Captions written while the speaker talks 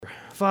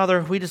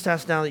Father, we just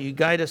ask now that you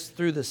guide us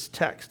through this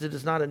text. It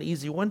is not an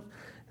easy one,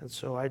 and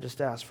so I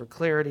just ask for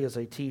clarity as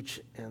I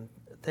teach, and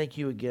thank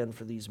you again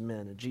for these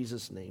men. In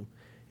Jesus' name,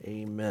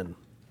 amen.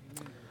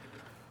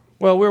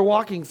 Well, we're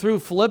walking through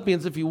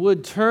Philippians. If you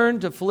would,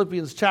 turn to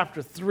Philippians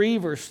chapter 3,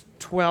 verse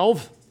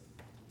 12.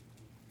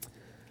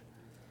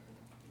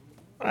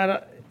 I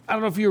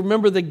don't know if you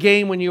remember the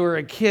game when you were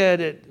a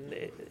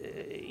kid.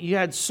 You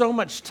had so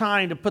much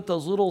time to put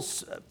those little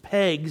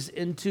pegs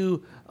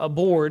into a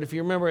board. If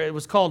you remember, it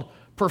was called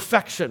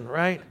Perfection,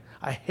 right?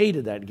 I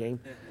hated that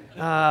game.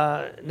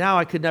 Now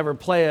I could never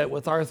play it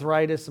with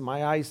arthritis and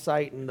my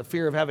eyesight and the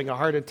fear of having a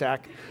heart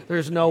attack.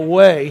 There's no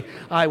way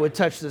I would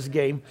touch this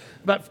game.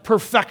 But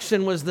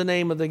Perfection was the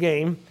name of the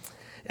game.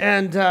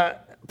 And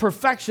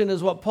perfection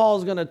is what Paul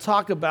is going to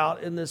talk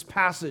about in this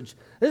passage.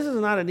 This is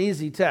not an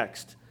easy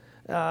text.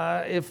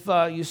 If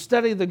you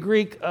study the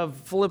Greek of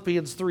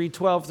Philippians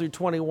 3:12 through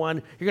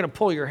 21, you're going to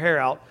pull your hair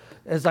out,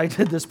 as I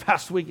did this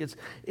past week.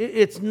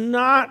 It's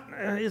not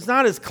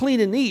as clean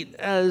and neat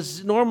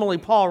as normally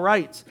Paul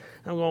writes.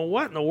 I'm going,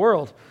 what in the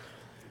world?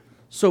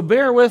 So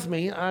bear with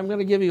me. I'm going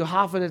to give you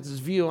Hoffinetz's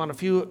view on a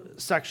few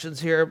sections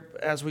here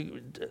as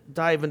we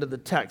dive into the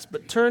text.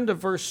 But turn to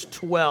verse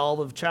 12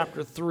 of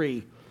chapter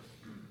 3.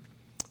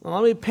 Now,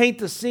 let me paint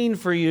the scene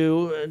for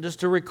you,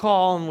 just to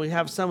recall, and we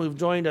have some who've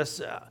joined us.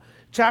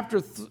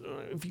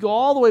 If you go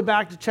all the way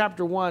back to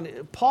chapter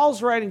 1,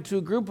 Paul's writing to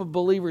a group of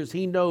believers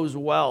he knows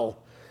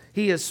well.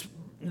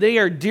 They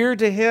are dear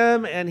to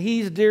him, and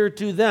he's dear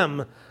to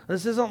them.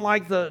 This isn't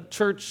like the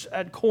church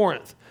at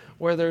Corinth,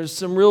 where there's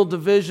some real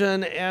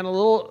division and a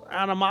little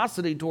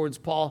animosity towards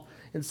Paul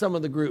in some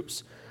of the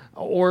groups.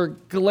 Or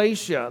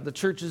Galatia, the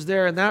churches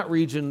there in that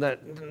region,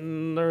 that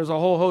there's a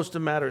whole host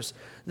of matters.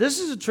 This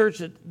is a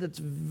church that's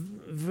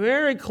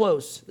very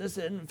close.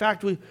 In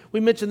fact, we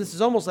mentioned this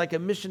is almost like a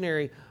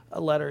missionary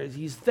letter.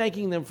 He's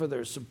thanking them for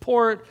their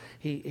support.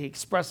 He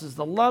expresses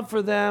the love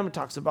for them,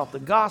 talks about the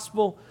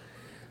gospel.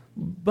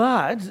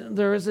 But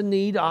there is a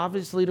need,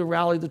 obviously, to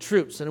rally the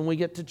troops. And when we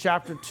get to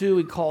chapter 2,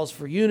 he calls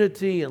for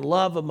unity and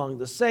love among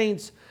the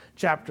saints.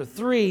 Chapter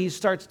 3, he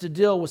starts to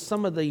deal with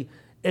some of the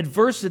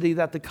adversity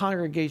that the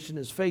congregation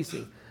is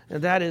facing.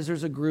 And that is,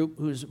 there's a group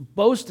who's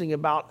boasting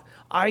about,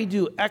 I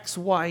do X,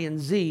 Y, and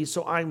Z,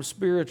 so I'm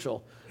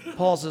spiritual.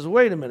 Paul says,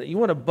 wait a minute, you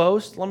want to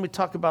boast? Let me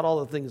talk about all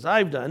the things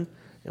I've done.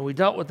 And we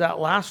dealt with that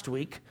last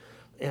week.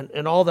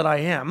 And all that I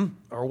am,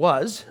 or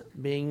was,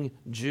 being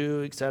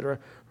Jew, etc.,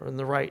 or in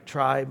the right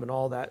tribe and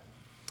all that.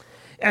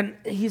 And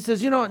he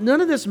says,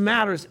 none of this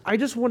matters. I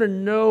just want to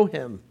know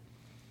him.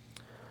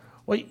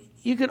 Well,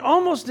 you can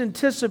almost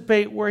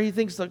anticipate where he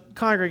thinks the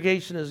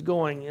congregation is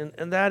going.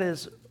 And that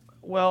is,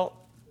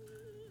 well,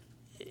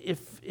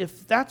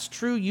 if that's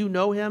true, you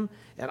know him,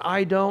 and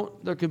I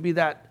don't, there could be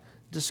that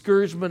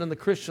discouragement in the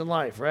Christian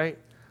life, right?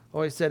 I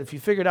always said, if you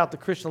figured out the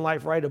Christian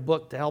life, write a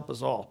book to help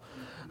us all.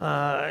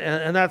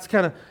 And that's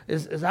kind of,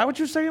 is that what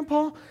you're saying,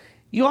 Paul?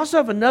 You also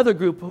have another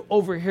group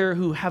over here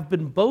who have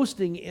been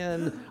boasting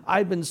in,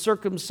 I've been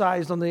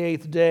circumcised on the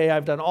 8th day,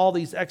 I've done all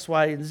these X,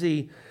 Y, and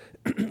Z.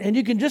 And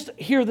you can just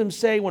hear them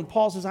say when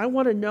Paul says, I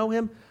want to know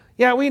him.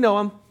 Yeah, we know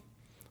him.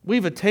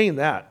 We've attained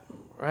that,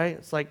 right?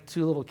 It's like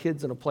two little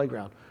kids in a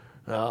playground.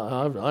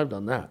 I've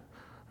done that,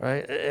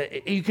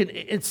 right? You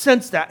can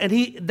sense that.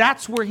 And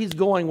that's where he's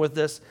going with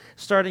this,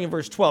 starting in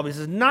verse 12. He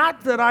says,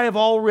 not that I have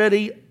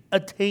already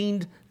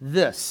attained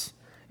this.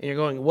 And you're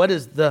going, what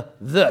is the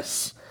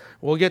this?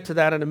 We'll get to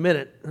that in a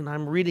minute. And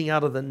I'm reading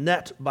out of the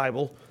Net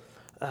Bible.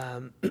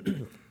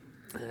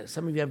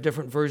 Some of you have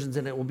different versions,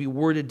 and it will be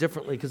worded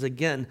differently because,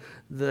 again,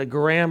 the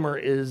grammar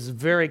is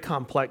very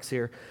complex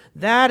here.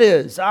 That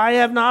is, I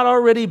have not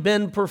already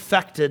been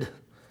perfected.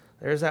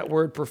 There's that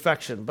word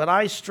perfection. But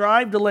I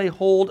strive to lay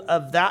hold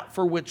of that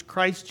for which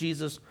Christ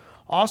Jesus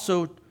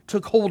also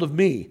took hold of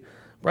me.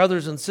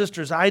 Brothers and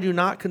sisters, I do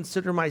not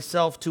consider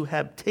myself to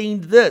have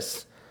attained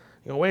this.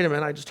 Wait a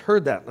minute, I just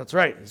heard that. That's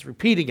right, he's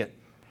repeating it.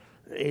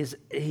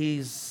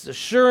 He's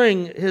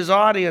assuring his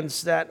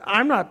audience that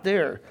I'm not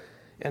there.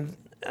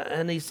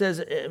 And he says,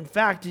 in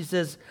fact,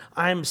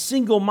 I'm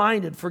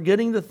single-minded,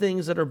 forgetting the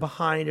things that are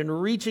behind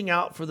and reaching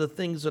out for the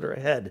things that are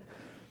ahead.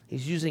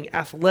 He's using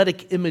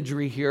athletic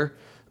imagery here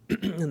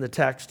in the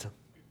text.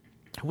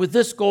 With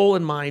this goal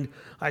in mind,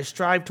 I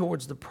strive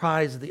towards the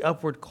prize of the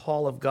upward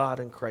call of God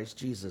in Christ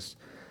Jesus.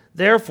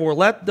 Therefore,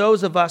 let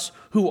those of us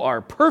who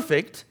are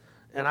perfect,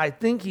 and I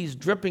think he's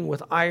dripping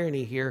with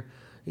irony here.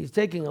 He's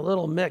taking a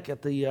little mick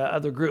at the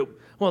other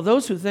group. Well,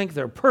 those who think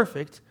they're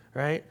perfect,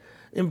 right,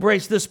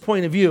 embrace this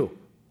point of view.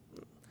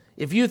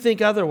 If you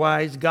think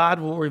otherwise, God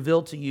will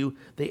reveal to you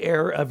the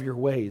error of your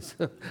ways.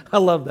 I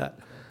love that.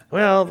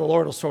 Well, the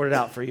Lord will sort it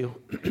out for you.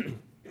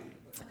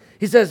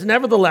 He says,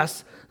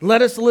 nevertheless,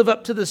 let us live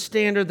up to the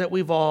standard that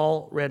we've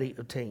already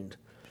attained.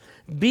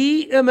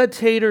 Be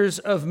imitators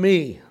of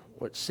me,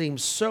 which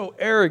seems so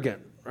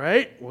arrogant,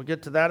 right? We'll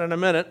get to that in a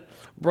minute.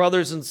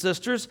 Brothers and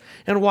sisters,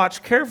 and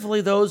watch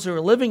carefully those who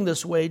are living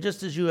this way,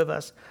 just as you have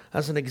us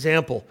as an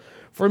example.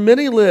 For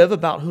many live,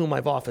 about whom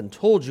I've often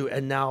told you,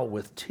 and now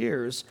with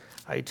tears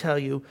I tell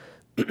you,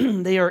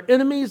 They are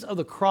enemies of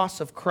the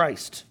cross of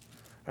Christ.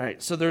 All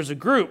right, so there's a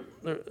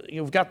group.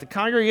 You've got the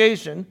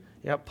congregation,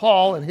 you have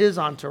Paul and his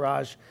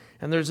entourage,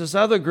 and there's this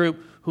other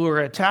group who are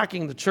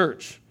attacking the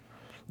church.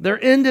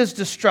 Their end is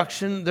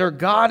destruction, their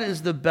God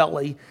is the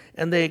belly,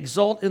 and they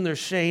exult in their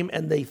shame,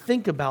 and they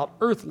think about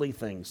earthly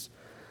things.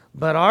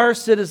 But our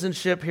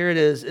citizenship, here it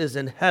is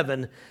in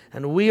heaven,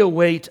 and we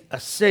await a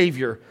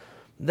Savior.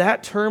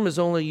 That term is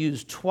only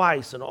used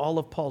twice in all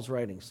of Paul's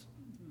writings.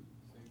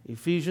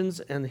 Ephesians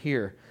and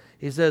here.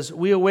 He says,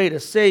 we await a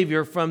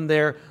Savior from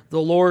there,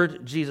 the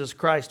Lord Jesus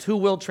Christ, who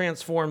will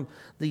transform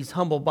these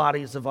humble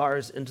bodies of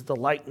ours into the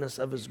likeness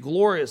of his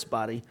glorious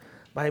body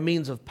by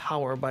means of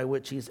power by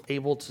which he's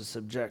able to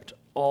subject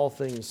all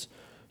things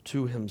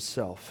to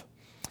himself.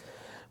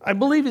 I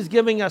believe he's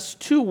giving us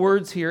two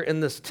words here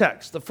in this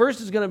text. The first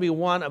is going to be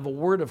one of a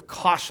word of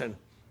caution.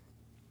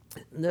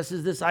 And this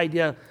is this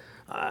idea,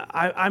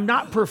 I'm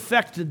not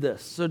perfected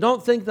this, so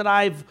don't think that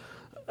I've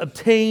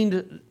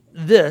obtained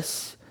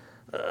this.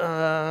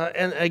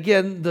 And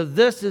again,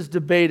 this is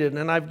debated,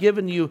 and I've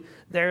given you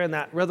there in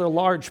that rather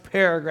large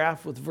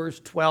paragraph with verse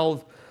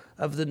 12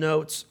 of the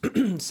notes.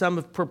 Some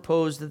have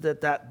proposed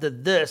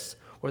that this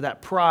or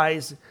that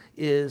prize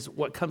is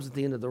what comes at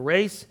the end of the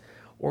race,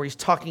 or he's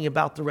talking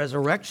about the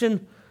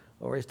resurrection,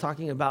 or he's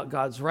talking about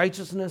God's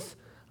righteousness.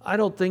 I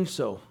don't think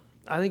so.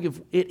 I think if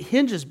it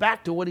hinges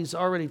back to what he's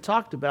already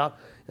talked about,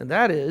 and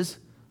that is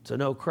to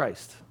know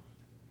Christ,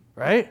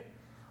 right?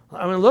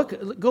 I mean,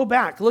 go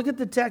back. Look at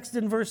the text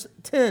in verse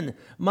 10.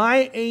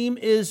 My aim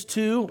is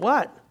to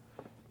what?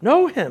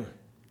 Know him.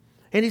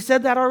 And he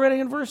said that already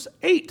in verse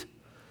 8.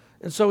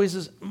 And so he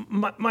says,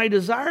 my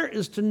desire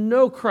is to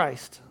know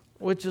Christ,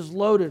 which is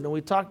loaded. And we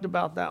talked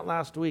about that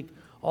last week,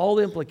 all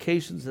the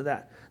implications of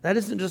that. That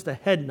isn't just a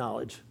head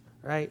knowledge,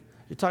 right?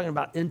 You're talking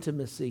about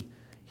intimacy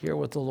here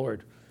with the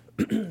Lord.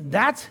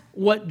 That's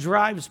what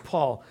drives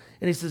Paul.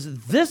 And he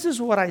says, this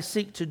is what I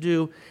seek to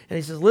do. And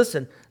he says,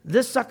 listen,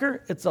 this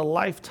sucker, it's a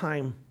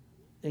lifetime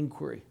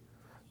inquiry.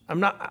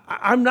 I'm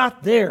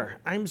not there.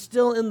 I'm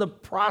still in the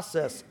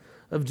process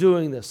of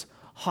doing this.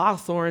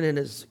 Hawthorne, in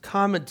his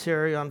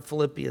commentary on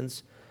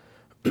Philippians,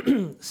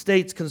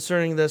 states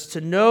concerning this,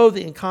 to know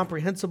the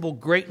incomprehensible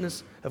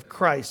greatness of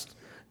Christ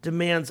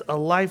demands a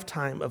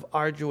lifetime of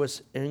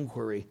arduous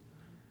inquiry,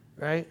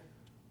 right?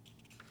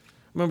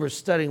 I remember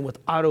studying with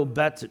Otto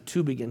Betz at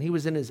Tübingen. He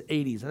was in his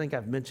 80s. I think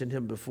I've mentioned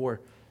him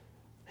before.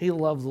 He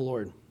loved the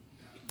Lord.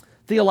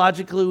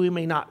 Theologically, we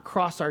may not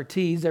cross our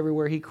T's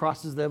everywhere he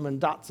crosses them and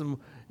dots them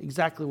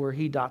exactly where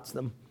he dots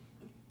them.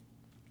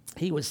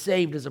 He was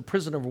saved as a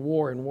prisoner of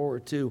war in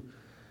World War II.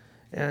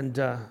 And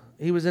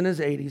he was in his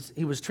 80s.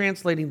 He was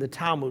translating the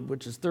Talmud,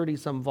 which is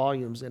 30-some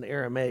volumes in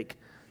Aramaic,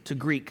 to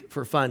Greek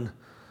for fun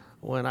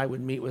when I would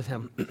meet with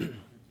him.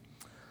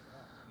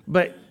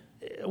 But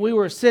we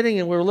were sitting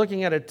and we were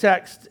looking at a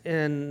text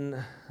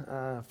in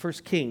 1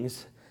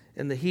 Kings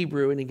in the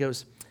Hebrew, and he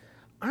goes,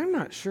 I'm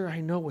not sure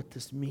I know what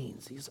this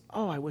means. He goes,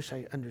 I wish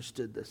I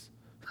understood this.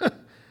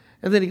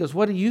 And then he goes,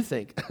 what do you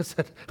think? I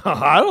said,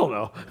 I don't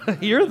know.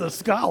 You're the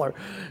scholar.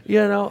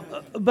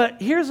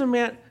 But here's a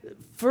man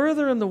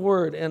further in the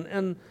Word,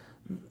 and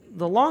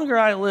the longer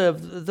I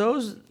live,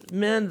 those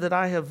men that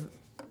I have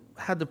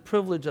had the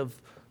privilege of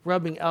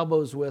rubbing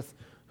elbows with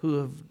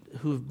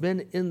who've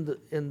been in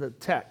the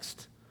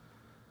text,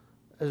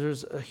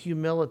 there's a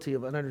humility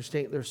of an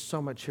understanding. There's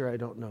so much here I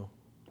don't know.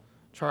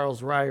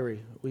 Charles Ryrie,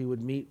 we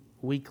would meet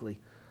weekly.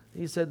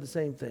 He said the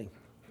same thing.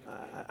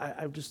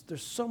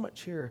 There's so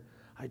much here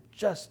I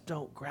just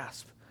don't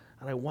grasp,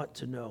 and I want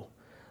to know.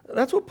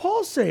 That's what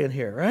Paul's saying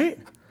here, right?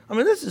 I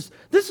mean, this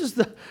is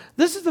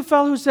the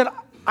fellow who said,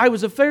 I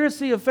was a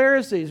Pharisee of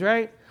Pharisees,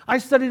 right? I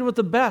studied with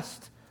the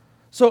best.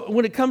 So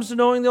when it comes to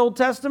knowing the Old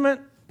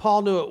Testament,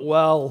 Paul knew it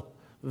well,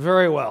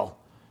 very well.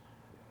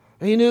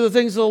 He knew the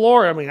things of the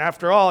Lord. I mean,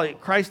 after all,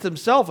 Christ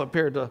himself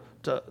appeared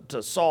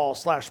to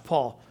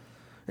Saul/Paul.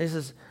 And he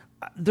says,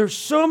 there's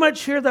so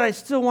much here that I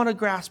still want to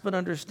grasp and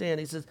understand.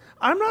 He says,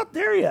 I'm not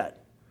there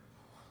yet.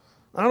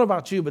 I don't know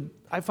about you, but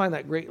I find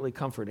that greatly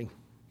comforting,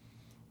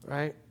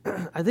 right?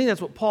 I think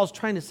that's what Paul's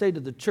trying to say to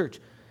the church.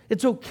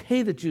 It's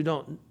okay that you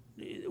don't.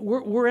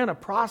 We're in a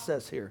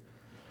process here.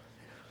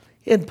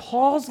 In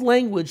Paul's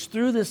language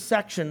through this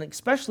section,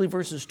 especially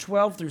verses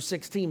 12 through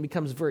 16,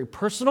 becomes very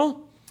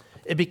personal.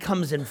 It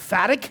becomes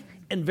emphatic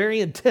and very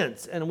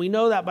intense. And we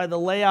know that by the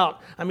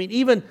layout. I mean,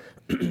 even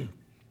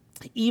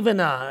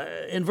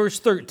in verse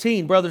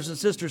 13, brothers and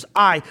sisters,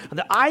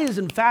 the I is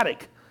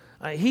emphatic.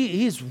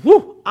 He's,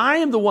 I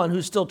am the one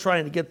who's still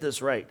trying to get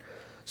this right.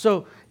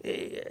 So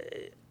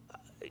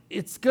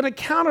it's going to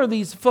counter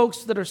these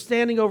folks that are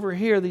standing over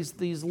here, these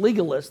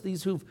legalists,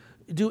 these who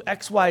do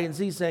X, Y, and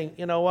Z, saying,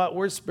 you know what,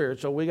 we're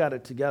spiritual, we got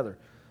it together.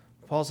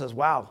 Paul says,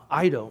 wow,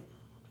 I don't.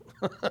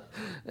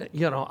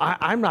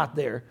 I'm not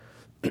there.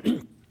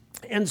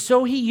 And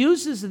so he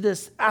uses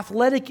this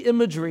athletic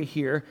imagery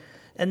here.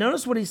 And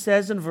notice what he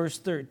says in verse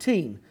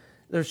 13.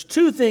 There's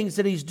two things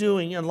that he's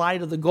doing in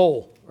light of the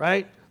goal,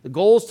 right? The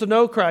goal is to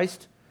know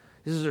Christ.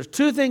 He says, there's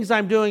two things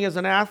I'm doing as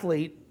an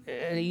athlete.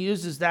 And he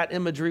uses that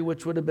imagery,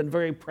 which would have been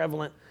very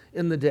prevalent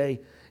in the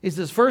day. He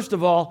says, first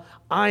of all,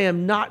 I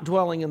am not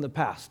dwelling in the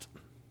past.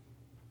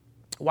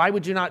 Why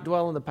would you not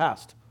dwell in the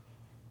past?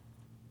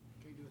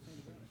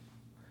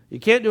 You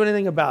can't do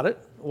anything about it.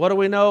 What do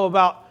we know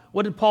about,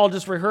 what did Paul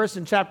just rehearse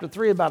in chapter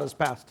 3 about his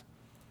past?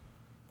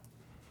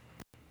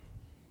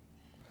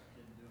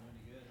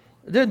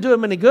 It didn't do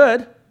him any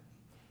good.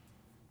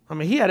 I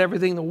mean, he had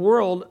everything the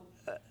world,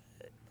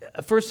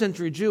 a first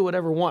century Jew would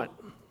ever want.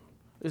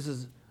 It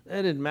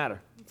didn't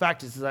matter. In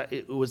fact,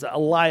 it was a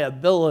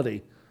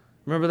liability.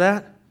 Remember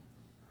that?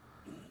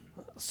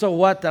 So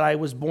what that I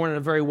was born in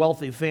a very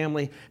wealthy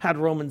family, had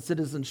Roman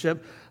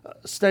citizenship,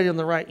 studied on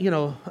the right,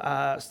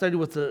 studied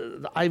with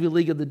the Ivy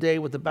League of the day,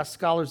 with the best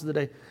scholars of the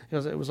day.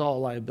 It was all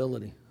a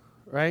liability,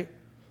 right?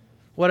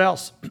 What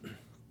else? You're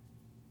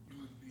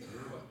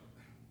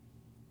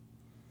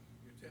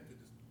tempted to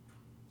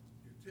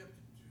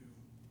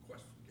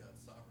question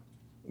God's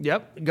sovereignty.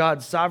 Yep,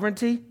 God's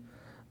sovereignty.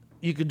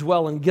 You could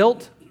dwell in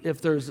guilt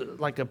if there's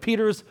like a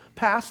Peter's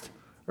past,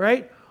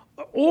 right?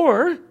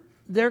 Or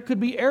there could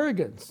be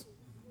arrogance.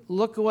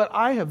 Look at what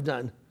I have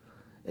done,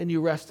 and you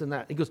rest in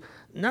that. He goes,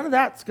 none of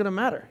that's going to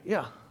matter.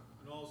 Yeah.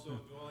 And also,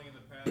 dwelling in the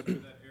past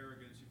with that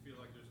arrogance, you feel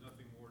like there's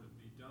nothing more to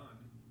be done.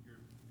 You're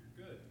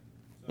good.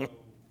 So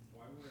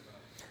why worry about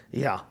it?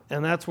 Yeah,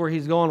 and that's where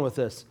he's going with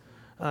this.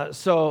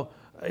 So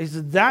he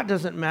said, that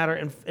doesn't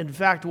matter. In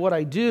fact, what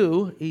I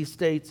do, he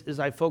states, is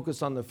I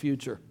focus on the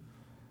future.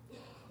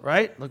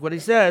 Right? Look what he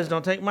says.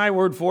 Don't take my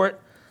word for it.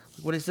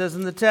 Look what he says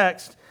in the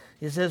text.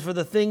 He says, for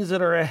the things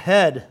that are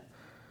ahead,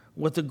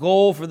 with the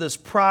goal for this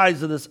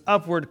prize of this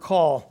upward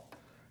call,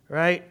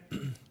 right?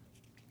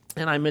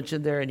 And I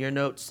mentioned there in your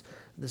notes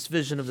this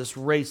vision of this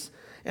race.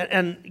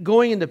 And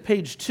going into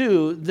page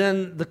 2,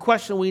 then the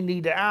question we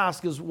need to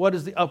ask is, what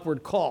is the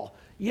upward call?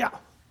 Yeah. I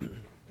think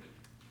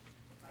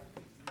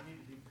we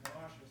need to be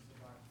cautious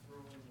about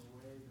throwing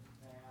away the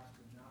past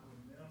and not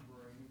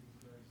remembering,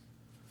 because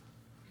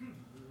we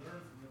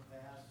learn from the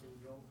past so we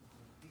don't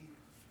repeat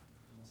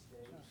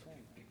mistakes.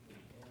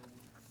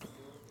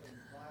 And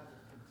the Bible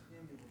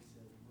continually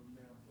says,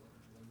 remember.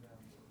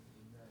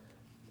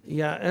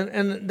 Yeah,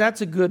 and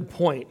that's a good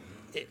point.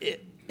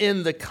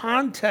 In the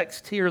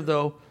context here,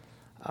 though,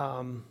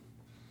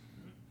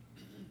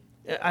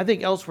 I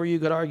think elsewhere you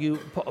could argue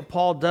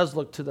Paul does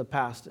look to the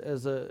past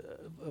as an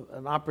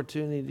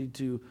opportunity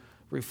to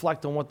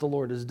reflect on what the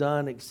Lord has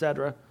done,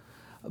 etc.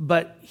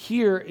 But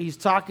here he's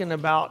talking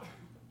about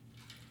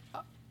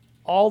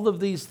all of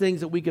these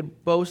things that we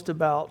could boast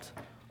about,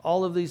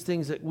 all of these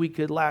things that we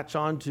could latch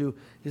onto.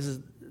 He says,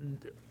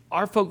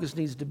 our focus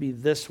needs to be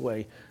this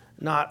way,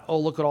 not, oh,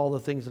 look at all the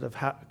things that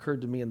have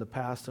occurred to me in the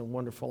past and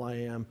wonderful I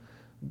am.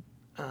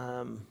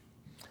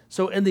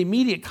 So in the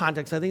immediate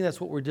context, I think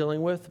that's what we're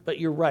dealing with, but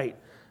you're right.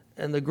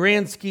 In the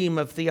grand scheme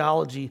of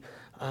theology,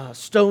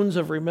 stones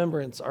of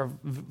remembrance are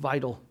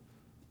vital.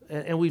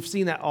 And we've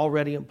seen that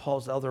already in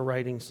Paul's other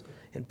writings,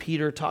 and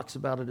Peter talks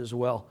about it as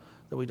well,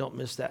 that we don't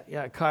miss that.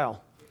 Yeah,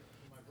 Kyle.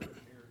 My version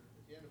here,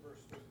 at the end of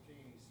verse 13,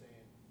 he's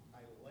saying, I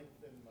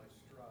lengthen my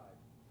stride.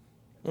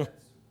 And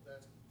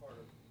that's part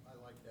of, I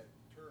like that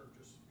term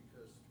just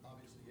because,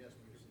 obviously, yes,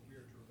 we use it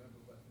here to remember,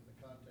 but in the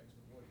context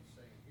of what he's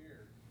saying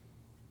here,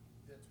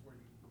 that's where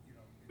you're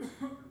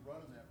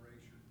running that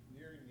race, you're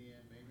nearing the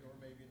end, maybe, or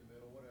maybe in the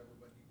middle, whatever,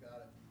 but you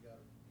got to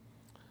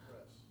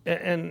press.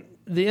 And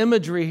the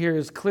imagery here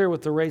is clear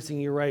with the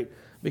racing, you're right,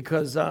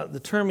 because the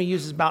term he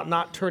uses about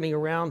not turning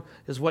around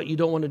is what you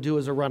don't want to do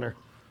as a runner.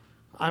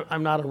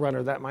 I'm not a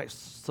runner. That might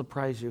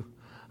surprise you.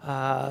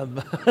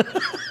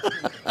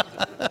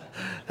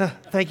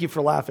 Thank you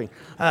for laughing.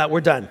 We're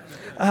done.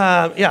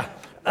 But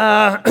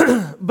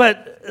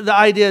the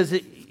idea is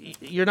that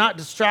you're not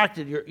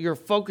distracted. You're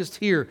focused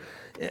here.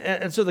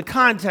 And so the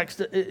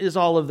context is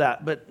all of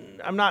that. But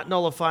I'm not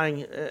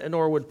nullifying,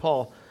 nor would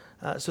Paul.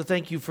 So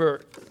thank you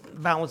for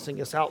balancing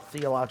us out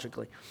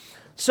theologically.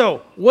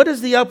 So what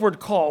is the upward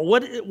call?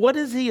 What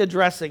is he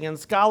addressing? And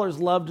scholars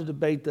love to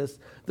debate this.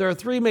 There are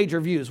three major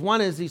views.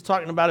 One is he's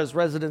talking about his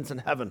residence in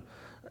heaven.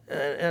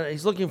 And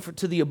he's looking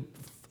to the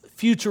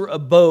future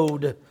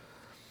abode.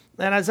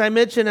 And as I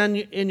mentioned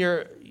in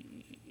your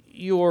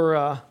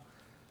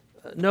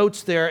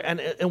notes there,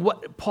 and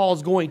what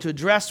Paul's going to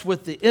address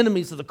with the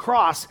enemies of the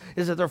cross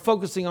is that they're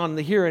focusing on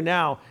the here and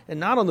now and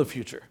not on the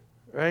future,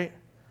 right?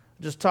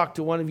 I just talked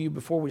to one of you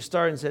before we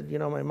started and said,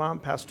 my mom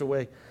passed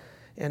away.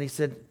 And he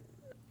said,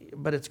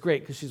 but it's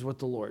great because she's with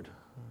the Lord,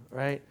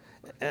 right?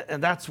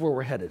 And that's where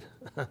we're headed.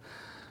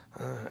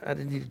 I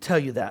didn't need to tell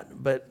you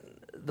that, but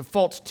the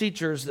false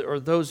teachers or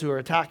those who are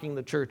attacking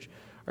the church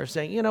are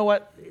saying, you know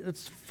what,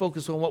 let's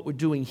focus on what we're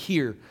doing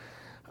here.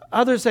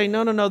 Others say,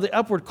 no, the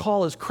upward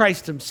call is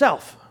Christ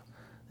himself.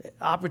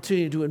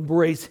 Opportunity to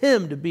embrace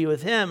him, to be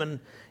with him. And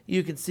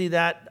you can see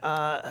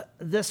that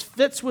this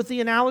fits with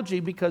the analogy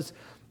because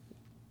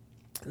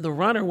the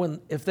runner,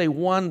 if they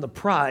won the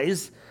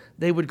prize,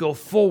 they would go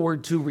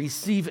forward to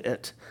receive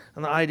it.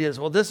 And the idea is,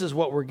 well, this is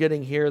what we're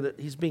getting here, that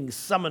he's being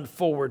summoned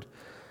forward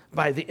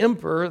by the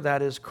emperor,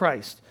 that is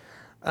Christ.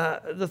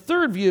 The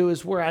third view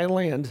is where I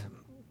land.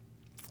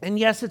 And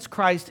yes, it's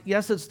Christ.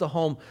 Yes, it's the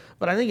home.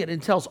 But I think it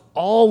entails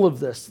all of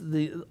this,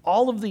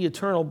 all of the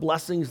eternal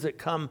blessings that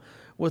come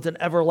with an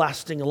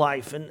everlasting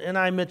life. And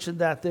I mentioned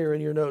that there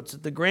in your notes.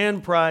 The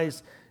grand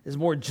prize is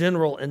more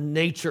general in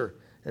nature,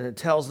 and it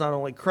tells not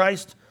only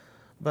Christ,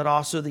 but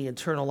also the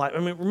eternal life. I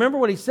mean, remember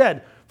what he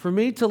said. For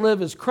me to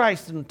live is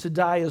Christ, and to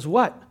die is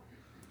what?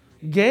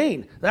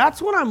 Gain.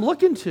 That's what I'm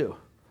looking to.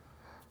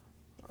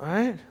 All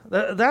right?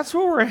 That's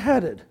where we're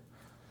headed.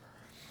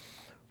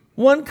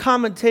 One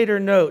commentator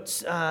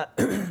notes,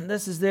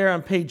 this is there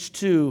on page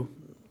 2,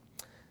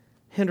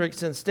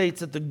 Hendrickson states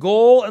that the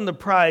goal and the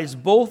prize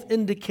both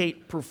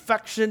indicate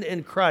perfection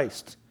in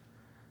Christ.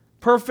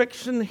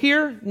 Perfection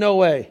here? No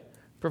way.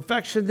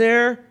 Perfection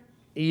there?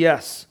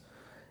 Yes.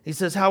 He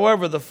says,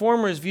 however, the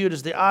former is viewed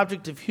as the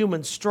object of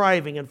human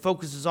striving and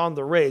focuses on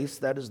the race,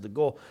 that is the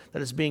goal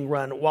that is being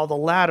run, while the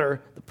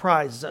latter, the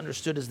prize, is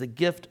understood as the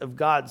gift of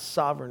God's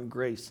sovereign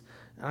grace.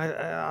 And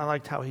I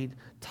liked how he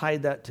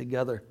tied that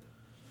together.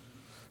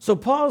 So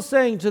Paul's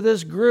saying to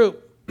this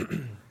group,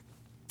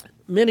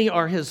 many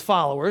are his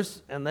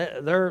followers, and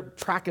they're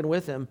tracking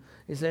with him.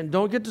 He's saying,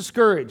 don't get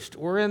discouraged.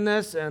 We're in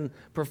this, and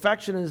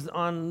perfection is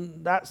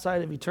on that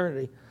side of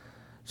eternity.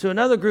 To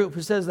another group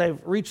who says they've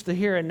reached the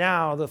here and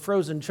now, the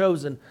frozen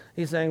chosen,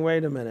 he's saying,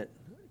 wait a minute,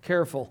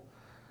 careful.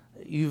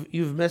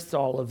 You've missed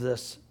all of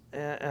this.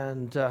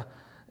 And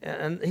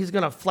he's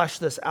going to flesh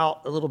this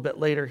out a little bit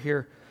later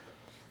here.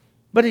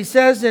 But he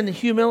says in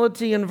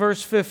humility in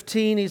verse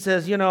 15, he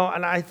says, and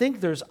I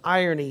think there's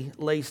irony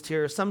laced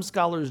here. Some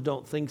scholars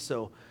don't think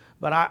so.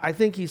 But I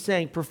think he's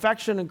saying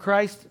perfection in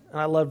Christ, and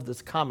I loved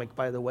this comic,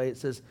 by the way. It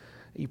says,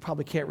 you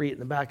probably can't read it in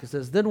the back. It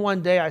says, then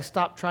one day I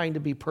stopped trying to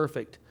be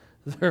perfect.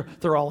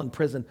 They're all in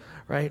prison,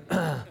 right?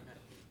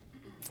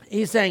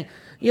 He's saying,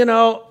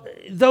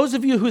 those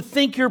of you who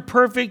think you're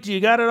perfect, you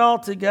got it all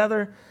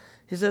together.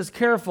 He says,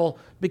 careful,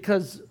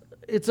 because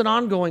it's an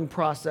ongoing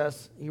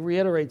process. He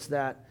reiterates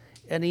that.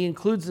 And he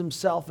includes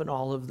himself in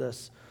all of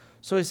this.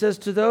 So he says,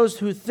 to those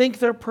who think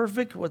they're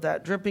perfect, with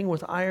that dripping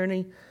with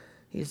irony,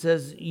 he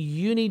says,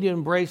 you need to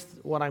embrace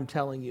what I'm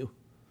telling you.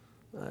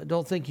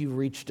 Don't think you've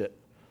reached it.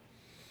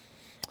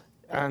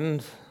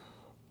 And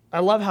I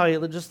love how he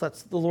just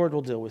lets the Lord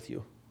will deal with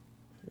you.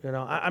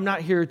 I'm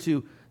not here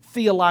to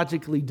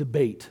theologically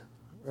debate,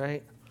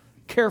 right?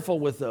 Careful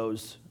with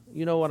those.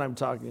 You know what I'm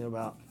talking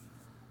about.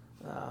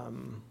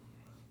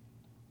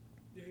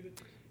 David,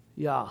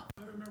 Yeah.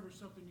 I remember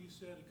something you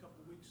said a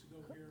couple weeks ago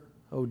here.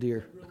 Oh,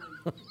 dear.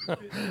 That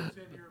really fits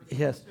in here. Because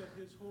Yes. You said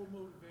his whole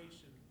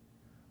motivation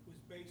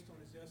was based on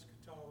his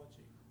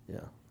eschatology.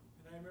 Yeah.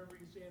 And I remember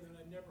you saying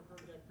that I'd never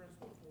heard that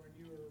principle before, and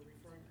you were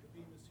referring to the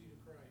bema seat of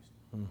Christ.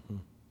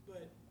 Mm-hmm.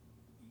 But,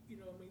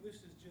 this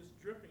is just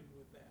dripping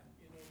with that.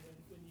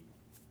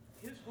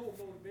 His whole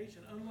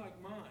motivation, unlike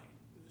mine,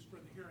 is for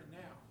the here and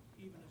now,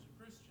 even as a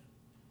Christian,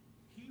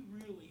 he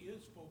really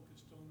is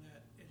focused on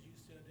that, as you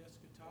said,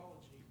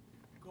 eschatology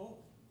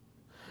goal.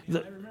 And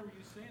I remember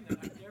you saying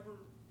that. I never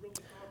really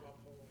thought about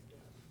Paul like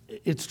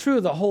that. It's true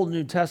of the whole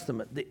New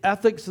Testament. The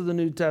ethics of the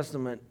New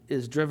Testament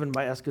is driven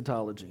by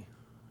eschatology,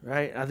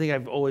 right? I think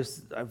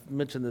I've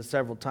mentioned this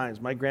several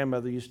times. My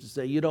grandmother used to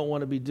say, you don't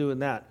want to be doing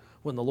that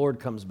when the Lord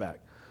comes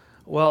back.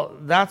 Well,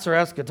 that's our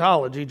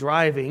eschatology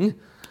driving.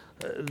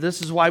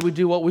 This is why we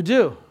do what we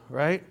do,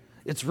 right?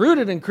 It's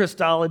rooted in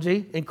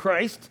Christology, in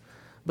Christ,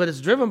 but it's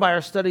driven by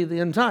our study of the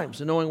end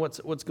times and knowing what's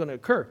going to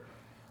occur.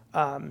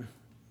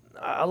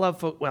 I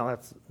love,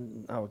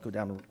 I'll go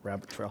down a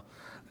rabbit trail.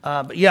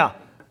 But yeah,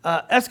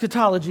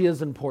 eschatology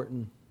is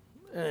important.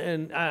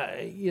 And,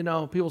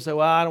 people say,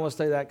 well, I don't want to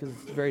say that because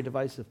it's very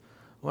divisive.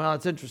 Well,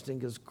 it's interesting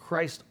because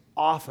Christ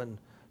often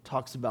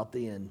talks about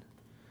the end.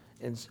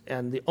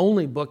 And the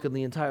only book in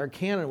the entire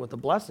canon with a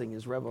blessing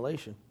is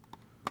Revelation,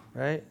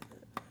 right?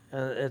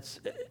 It's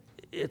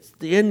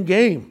the end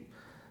game.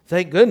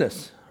 Thank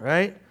goodness,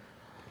 right?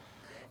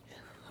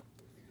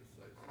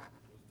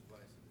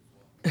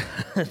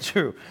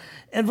 True.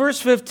 In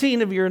verse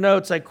 15 of your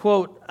notes, I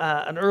quote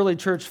an early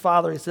church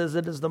father. He says,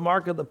 it is the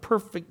mark of the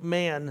perfect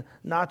man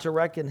not to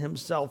reckon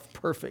himself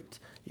perfect.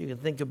 You can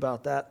think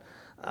about that.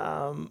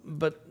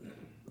 But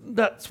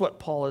that's what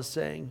Paul is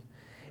saying.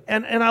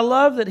 And I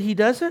love that he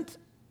doesn't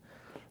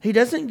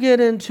get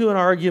into an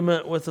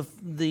argument with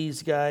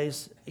these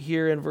guys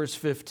here in verse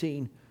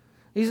 15.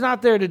 He's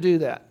not there to do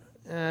that.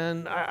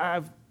 And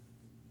I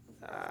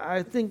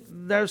think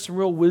there's some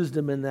real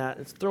wisdom in that.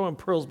 It's throwing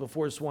pearls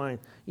before swine.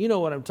 You know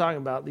what I'm talking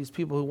about, these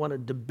people who want to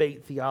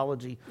debate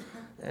theology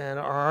and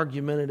are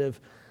argumentative.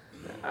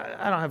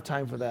 I don't have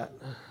time for that.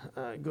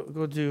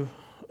 Go do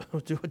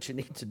what you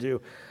need to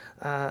do.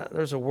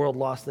 There's a world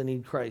lost that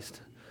need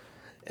Christ.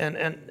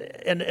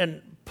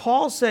 And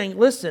Paul's saying,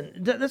 listen,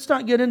 let's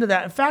not get into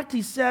that. In fact,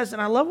 he says,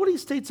 and I love what he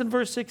states in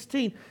verse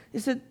 16, he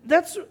said,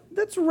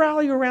 let's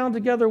rally around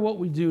together what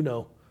we do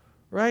know,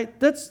 right?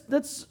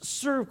 Let's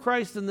serve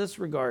Christ in this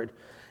regard.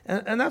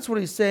 And that's what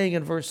he's saying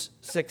in verse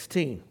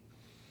 16.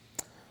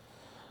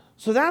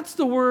 So that's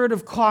the word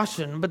of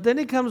caution, but then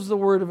he comes the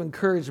word of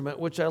encouragement,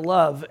 which I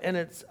love, and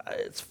it's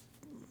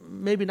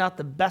maybe not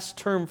the best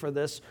term for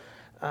this,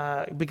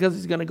 because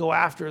he's going to go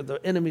after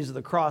the enemies of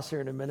the cross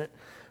here in a minute.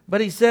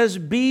 But he says,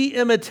 be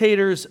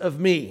imitators of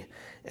me.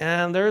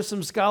 And there are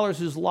some scholars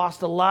who's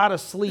lost a lot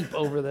of sleep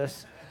over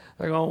this.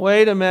 They're going,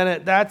 wait a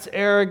minute, that's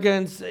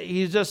arrogance.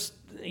 He's just,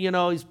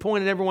 he's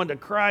pointed everyone to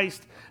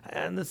Christ.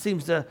 And this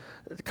seems to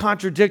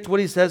contradict what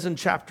he says in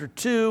chapter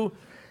 2.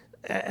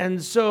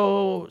 And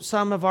so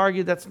some have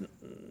argued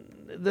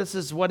this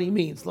is what he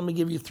means. Let me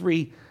give you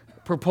 3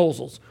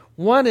 proposals.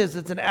 One is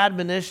it's an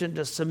admonition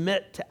to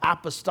submit to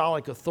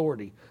apostolic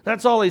authority.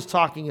 That's all he's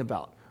talking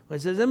about. When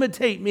he says,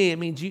 imitate me, it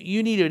means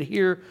you need to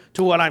adhere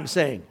to what I'm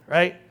saying,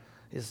 right?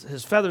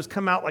 His feathers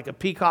come out like a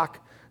peacock,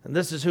 and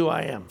this is who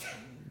I am.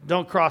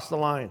 Don't cross the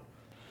line.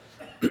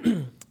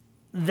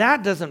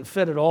 That doesn't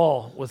fit at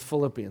all with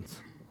Philippians.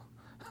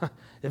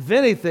 If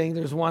anything,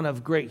 there's one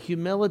of great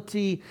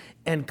humility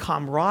and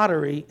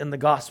camaraderie in the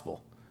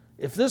gospel.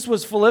 If this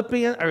was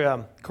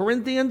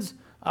Corinthians,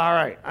 all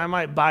right, I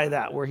might buy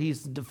that, where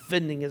he's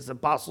defending his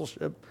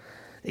apostleship,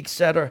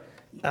 etc.,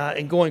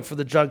 and going for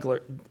the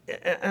jugular.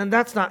 And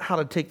that's not how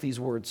to take these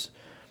words.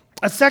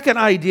 A second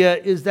idea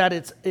is that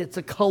it's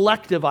a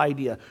collective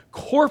idea.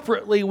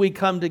 Corporately, we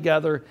come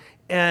together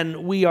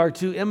and we are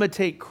to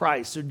imitate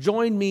Christ. So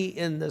join me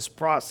in this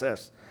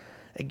process.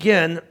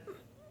 Again,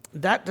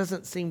 that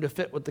doesn't seem to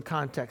fit with the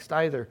context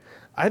either.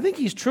 I think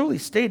he's truly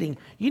stating,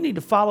 you need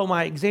to follow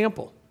my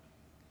example.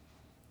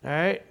 All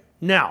right?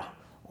 Now,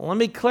 let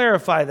me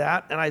clarify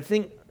that, and I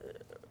think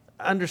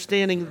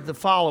understanding the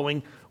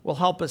following will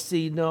help us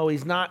see, no,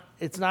 it's not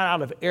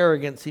out of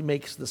arrogance he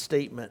makes the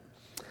statement.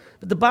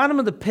 At the bottom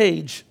of the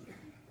page,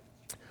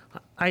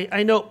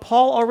 I note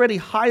Paul already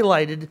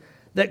highlighted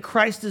that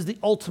Christ is the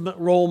ultimate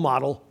role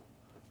model,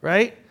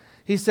 right?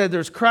 He said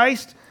there's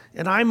Christ,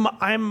 and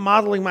I'm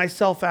modeling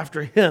myself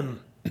after him.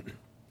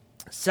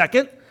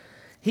 Second,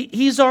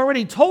 he's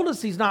already told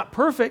us he's not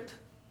perfect,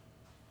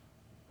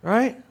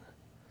 right?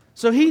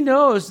 So he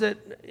knows that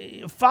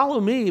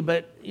follow me,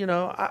 but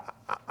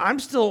I'm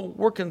still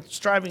working,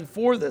 striving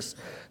for this.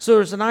 So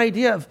there's an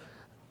idea of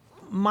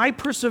my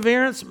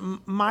perseverance,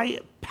 my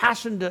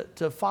passion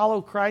to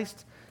follow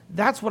Christ.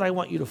 That's what I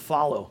want you to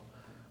follow.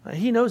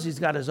 He knows he's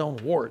got his own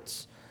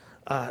warts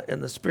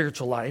in the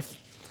spiritual life.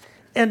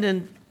 And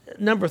then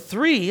number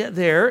 3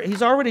 there,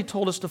 he's already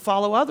told us to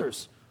follow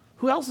others.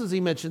 Who else has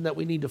he mentioned that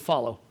we need to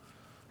follow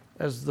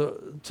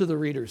to the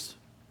readers?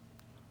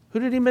 Who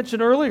did he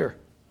mention earlier?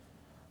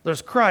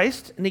 There's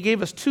Christ, and he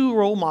gave us 2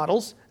 role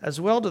models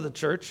as well to the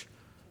church,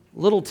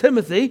 little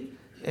Timothy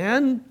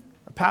and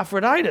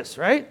Epaphroditus,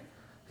 right?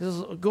 He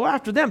says, go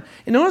after them.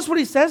 And notice what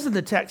he says in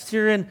the text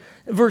here in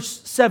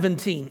verse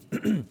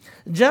 17.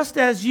 Just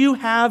as you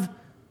have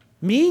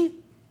me?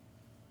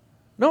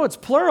 No, it's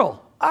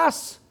plural,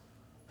 us.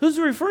 Who's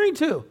he referring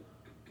to?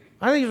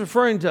 I think he's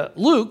referring to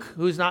Luke,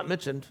 who's not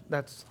mentioned.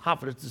 That's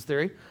Hoffitz's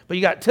theory. But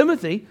you got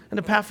Timothy and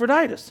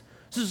Epaphroditus.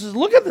 So he says,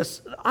 look at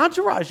this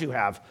entourage you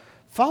have.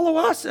 Follow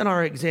us in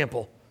our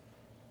example.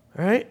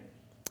 All right?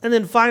 And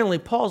then finally,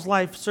 Paul's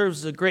life serves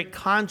as a great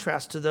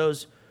contrast to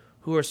those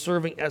who are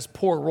serving as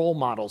poor role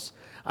models.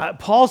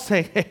 Paul's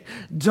saying, hey,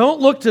 don't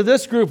look to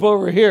this group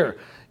over here.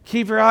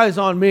 Keep your eyes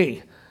on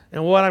me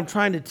and what I'm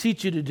trying to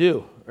teach you to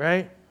do,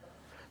 right?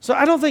 So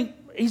I don't think,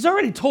 he's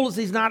already told us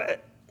he's not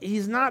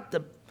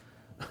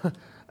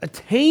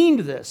attained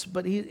this,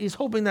 but he's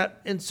hoping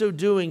that in so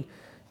doing,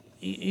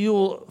 you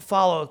will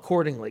follow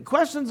accordingly.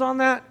 Questions on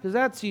that? Because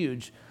that's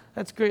huge.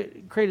 That's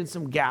created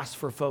some gas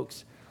for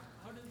folks.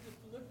 How did the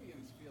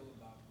Philippians feel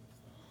about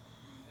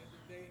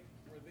this?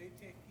 Were they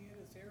taking it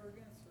as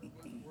arrogance, or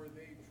were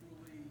they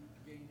truly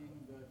gaining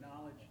the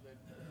knowledge that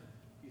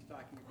he's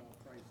talking about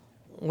Christ?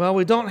 Well,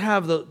 we don't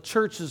have the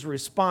church's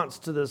response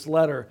to this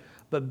letter,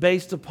 but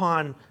based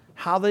upon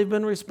how they've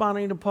been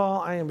responding to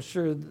Paul, I am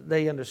sure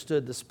they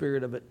understood the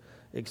spirit of it,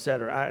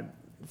 etc.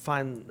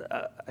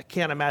 I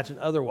can't imagine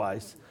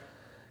otherwise.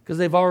 Because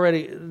they've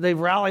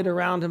rallied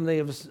around him.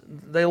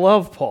 They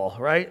love Paul,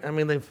 right? I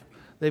mean,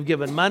 they've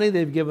given money.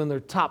 They've given their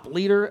top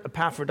leader,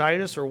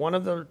 Epaphroditus, or one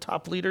of their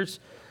top leaders.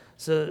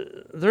 So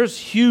there's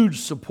huge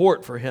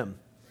support for him.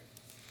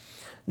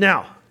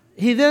 Now,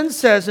 he then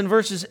says in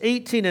verses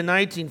 18 and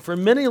 19, for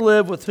many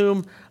live with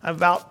whom I've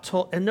about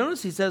told, and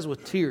notice he says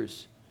with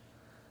tears.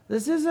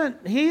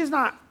 He's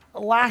not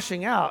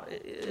lashing out.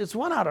 It's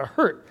one out of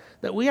hurt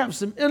that we have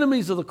some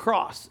enemies of the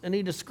cross. And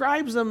he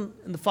describes them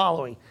in the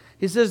following.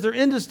 He says their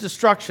end is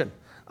destruction.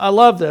 I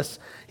love this.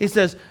 He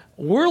says,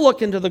 we're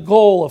looking to the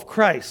goal of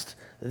Christ.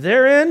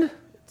 Their end,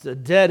 it's a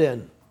dead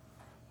end,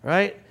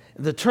 right?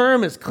 The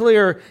term is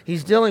clear.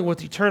 He's dealing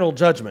with eternal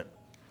judgment.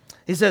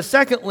 He says,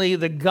 secondly,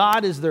 the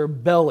God is their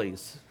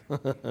bellies.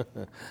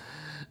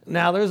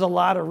 Now, there's a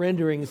lot of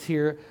renderings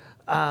here.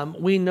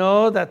 We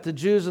know that the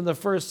Jews in the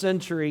first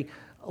century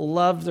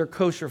loved their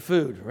kosher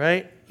food,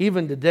 right?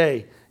 Even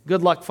today.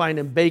 Good luck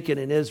finding bacon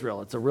in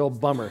Israel. It's a real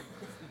bummer.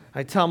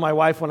 I tell my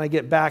wife when I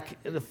get back,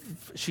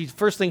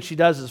 first thing she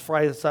does is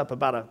fry us up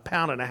about 1.5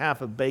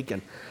 pounds of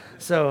bacon.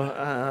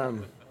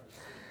 So,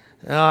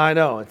 I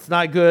know, it's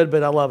not good,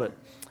 but I love it.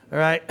 All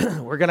right,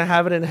 we're going to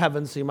have it in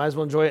heaven, so you might as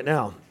well enjoy it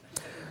now.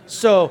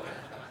 So,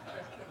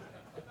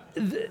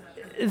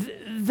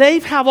 they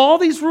have all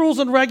these rules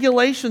and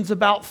regulations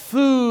about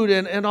food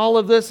and all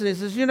of this. And he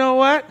says, you know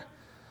what?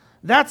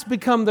 That's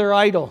become their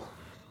idol.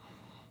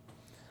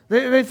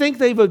 They think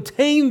they've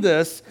obtained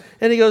this.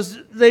 And he goes,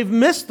 they've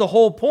missed the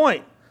whole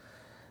point.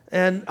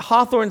 And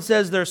Hawthorne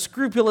says their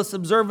scrupulous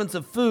observance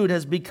of food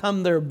has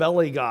become their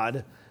belly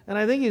god. And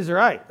I think he's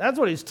right. That's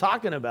what he's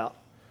talking about,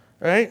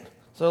 right?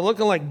 So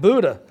looking like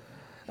Buddha.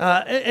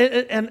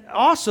 And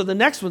also the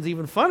next one's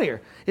even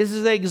funnier,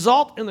 is they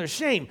exalt in their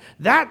shame.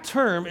 That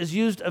term is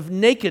used of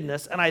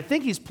nakedness, and I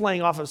think he's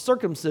playing off of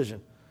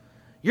circumcision.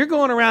 You're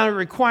going around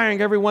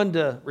requiring everyone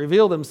to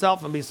reveal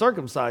themselves and be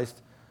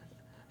circumcised.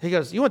 He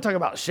goes, you want to talk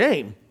about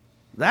shame?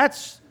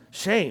 That's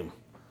shame.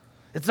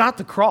 It's not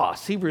the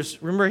cross.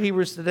 Remember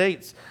Hebrews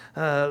 8,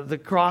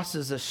 the cross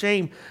is a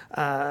shame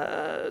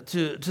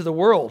to the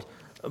world.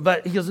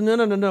 But he goes,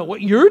 no.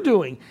 What you're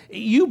doing,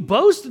 you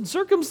boast in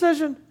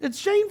circumcision. It's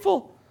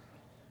shameful.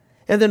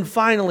 And then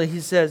finally he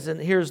says, and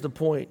here's the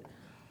point,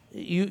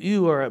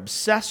 you are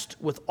obsessed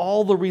with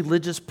all the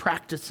religious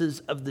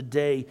practices of the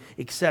day,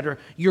 etc.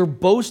 You're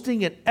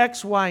boasting in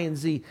X, Y, and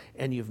Z,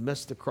 and you've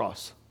missed the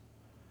cross.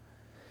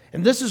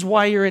 And this is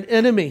why you're an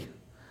enemy,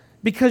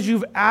 because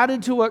you've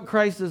added to what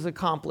Christ has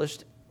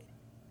accomplished,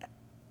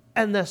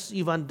 and thus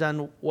you've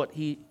undone what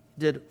he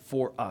did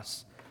for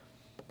us.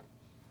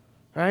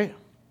 Right?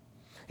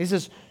 He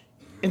says,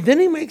 and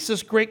then he makes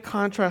this great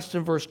contrast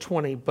in verse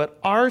 20, but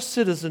our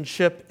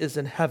citizenship is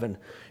in heaven.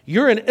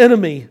 You're an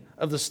enemy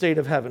of the state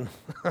of heaven,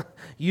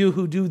 you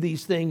who do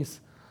these things,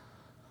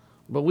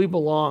 but we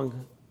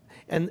belong.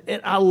 And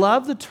I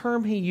love the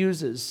term he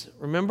uses.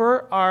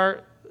 Remember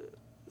our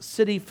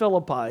city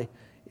Philippi,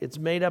 it's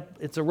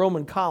a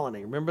Roman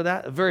colony. Remember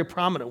that? A very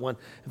prominent one.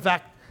 In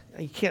fact,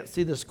 you can't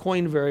see this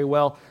coin very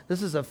well.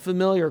 This is a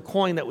familiar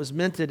coin that was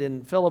minted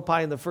in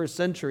Philippi in the first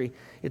century.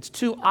 It's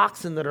 2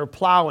 oxen that are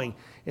plowing.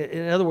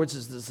 In other words,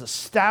 it's this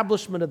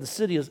establishment of the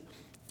city as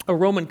a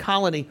Roman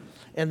colony.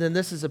 And then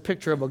this is a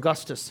picture of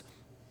Augustus,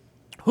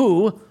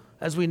 who,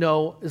 as we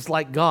know, is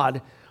like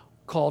God,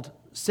 called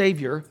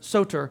Savior,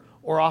 Soter,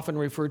 or often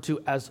referred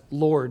to as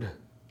Lord.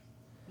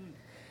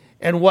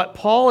 And what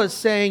Paul is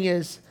saying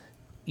is,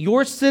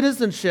 your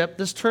citizenship,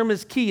 this term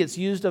is key. It's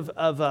used of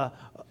a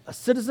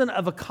citizen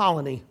of a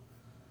colony,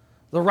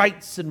 the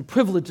rights and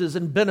privileges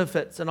and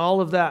benefits and all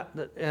of that,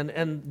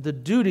 and the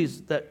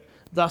duties that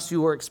thus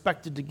you are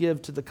expected to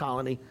give to the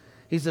colony.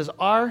 He says,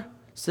 our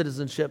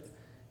citizenship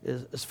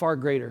is far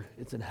greater.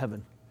 It's in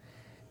heaven.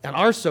 And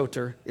our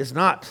Soter is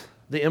not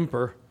the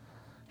emperor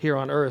here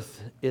on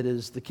earth. It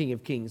is the King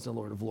of Kings and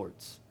Lord of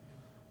Lords.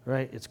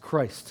 Right? It's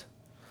Christ.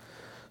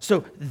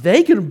 So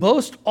they can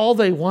boast all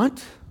they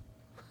want.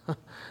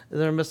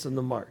 They're missing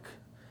the mark.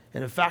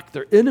 And in fact,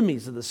 they're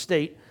enemies of the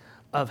state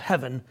of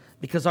heaven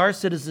because our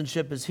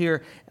citizenship is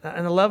here.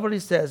 And I love what he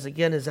says.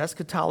 Again, his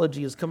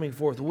eschatology is coming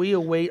forth. We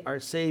await our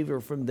Savior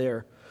from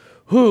there.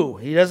 Who,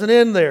 he doesn't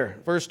end there,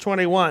 verse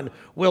 21,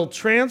 will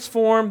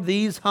transform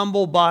these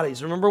humble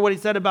bodies. Remember what he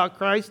said about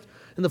Christ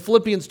in the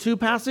Philippians 2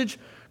 passage?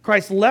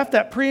 Christ left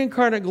that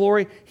pre-incarnate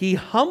glory. He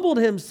humbled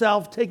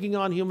himself, taking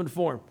on human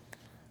form.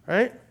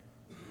 Right?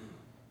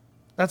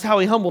 That's how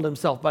he humbled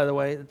himself, by the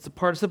way. It's a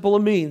participle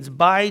of means.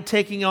 By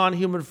taking on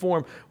human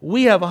form,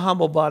 we have a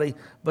humble body,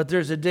 but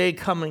there's a day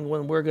coming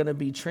when we're going to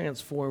be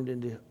transformed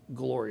into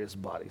glorious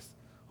bodies.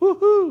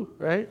 Woohoo!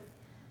 Right?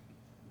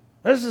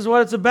 This is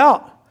what it's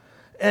about.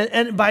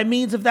 And by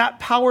means of that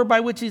power by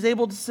which he's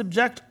able to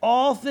subject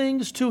all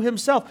things to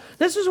himself.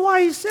 This is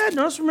why he said,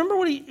 notice, remember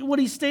what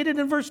he stated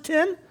in verse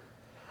 10?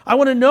 I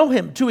want to know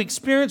him, to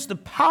experience the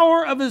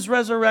power of his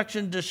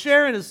resurrection, to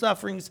share in his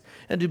sufferings,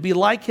 and to be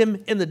like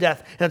him in the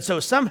death. And so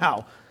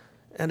somehow,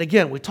 and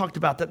again, we talked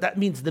about that. That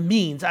means the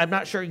means. I'm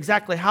not sure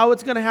exactly how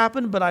it's going to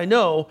happen, but I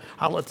know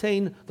I'll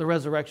attain the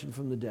resurrection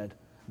from the dead.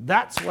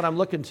 That's what I'm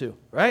looking to,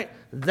 right?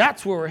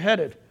 That's where we're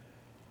headed.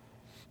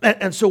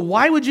 And so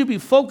why would you be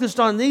focused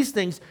on these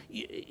things?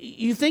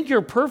 You think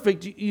you're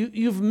perfect.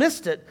 You've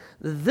missed it.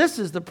 This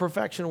is the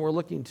perfection we're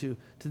looking to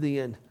the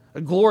end.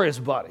 A glorious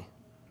body,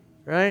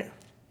 right?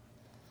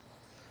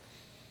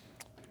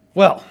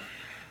 Well,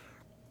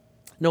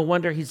 no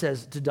wonder he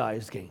says to die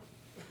is gain.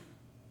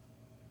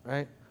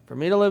 Right? For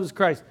me to live is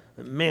Christ.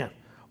 But man,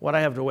 what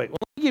I have to wait. Well,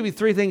 let me give you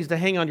 3 things to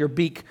hang on your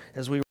beak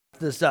as we wrap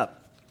this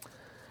up.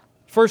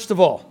 First of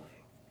all,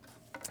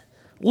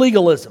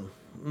 legalism.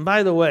 And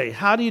by the way,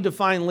 how do you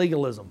define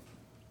legalism?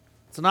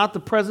 It's not the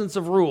presence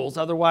of rules.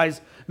 Otherwise,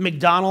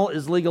 McDonald's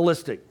is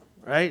legalistic.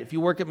 Right? If you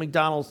work at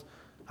McDonald's,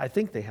 I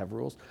think they have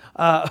rules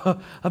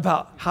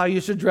about how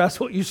you should dress,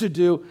 what you should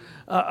do.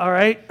 All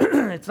right?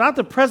 It's not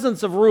the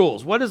presence of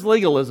rules. What is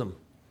legalism?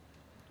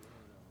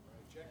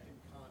 Rejecting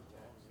context.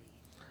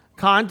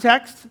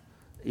 Context?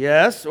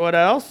 Yes. What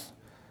else?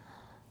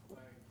 By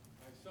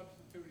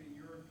substituting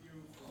your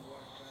view for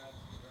what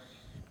God's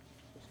direction.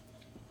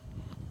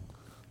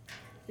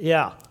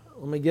 Yeah.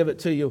 Let me give it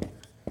to you.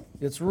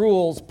 It's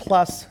rules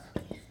plus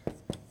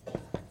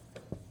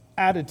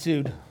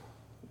attitude.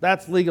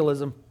 That's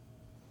legalism.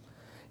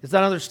 It's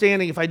that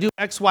understanding, if I do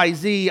X, Y,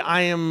 Z,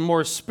 I am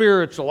more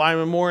spiritual. I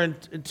am more in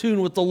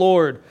tune with the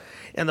Lord.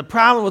 And the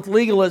problem with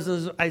legalism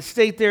is, I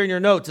state there in your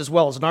notes, as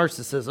well as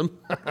narcissism.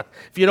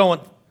 If you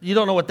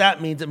don't know what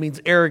that means, it means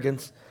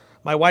arrogance.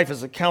 My wife,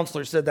 as a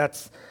counselor, said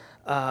that's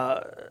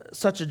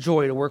such a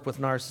joy to work with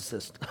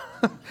narcissists.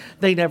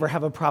 They never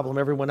have a problem.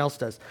 Everyone else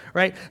does,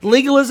 right?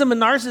 Legalism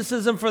and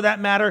narcissism, for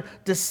that matter,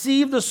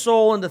 deceive the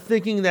soul into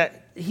thinking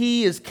that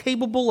he is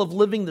capable of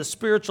living the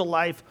spiritual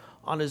life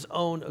on his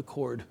own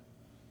accord.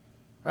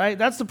 Right?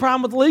 That's the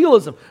problem with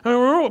legalism. And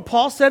remember what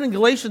Paul said in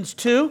Galatians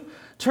 2?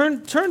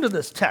 Turn to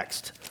this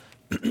text.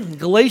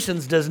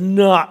 Galatians does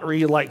not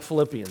read like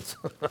Philippians.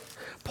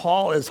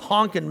 Paul is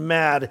honking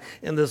mad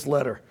in this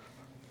letter.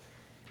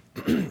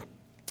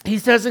 He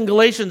says in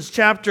Galatians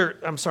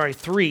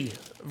 3,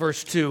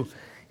 verse 2,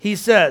 he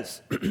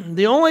says,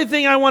 the only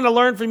thing I want to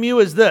learn from you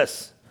is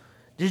this.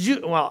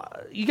 You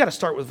got to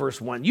start with verse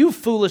 1. You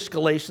foolish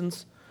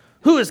Galatians,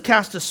 who has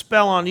cast a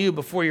spell on you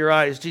before your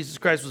eyes? Jesus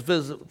Christ was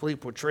visibly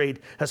portrayed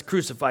as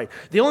crucified.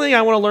 The only thing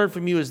I want to learn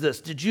from you is this.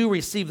 Did you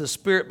receive the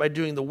Spirit by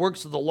doing the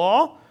works of the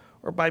law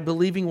or by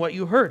believing what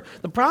you heard?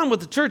 The problem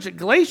with the church at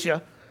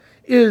Galatia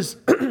is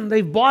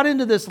they've bought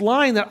into this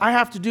line that I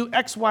have to do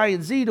X, Y,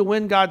 and Z to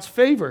win God's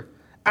favor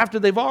after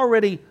they've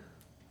already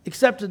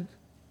accepted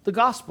the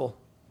gospel,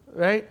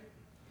 right?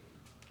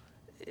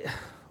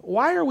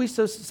 Why are we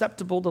so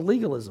susceptible to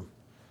legalism?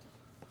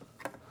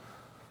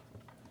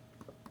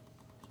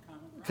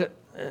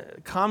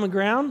 Common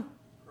ground?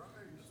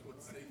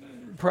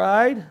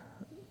 Pride?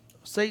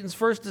 Satan's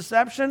first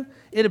deception?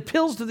 It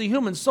appeals to the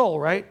human soul,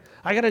 right?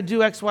 I got to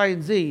do X, Y,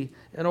 and Z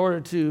in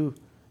order to,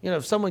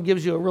 if someone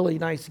gives you a really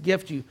nice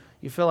gift, you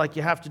feel like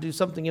you have to do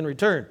something in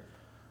return.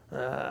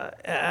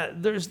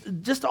 There's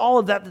just all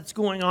of that that's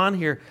going on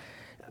here.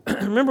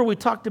 Remember, we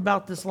talked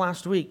about this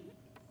last week.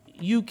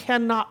 You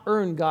cannot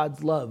earn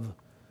God's love.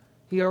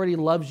 He already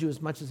loves you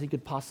as much as he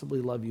could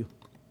possibly love you.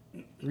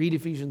 Read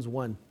Ephesians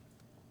 1.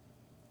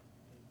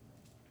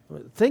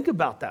 Think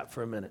about that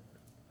for a minute.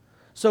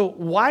 So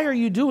why are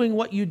you doing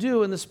what you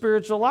do in the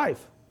spiritual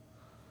life?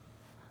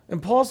 And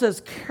Paul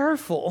says,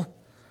 careful.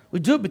 We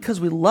do it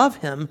because we love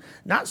him,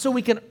 not so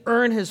we can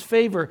earn his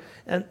favor.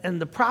 And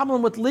the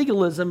problem with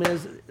legalism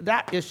is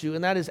that issue,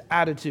 and that is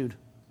attitude.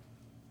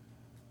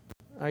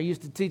 I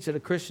used to teach at a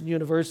Christian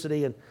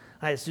university, and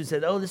I had students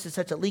said, oh, this is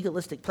such a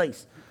legalistic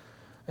place.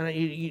 And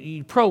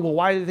you probe, well,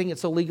 why do they think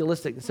it's so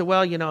legalistic? They said,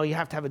 well, you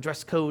have to have a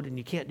dress code, and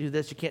you can't do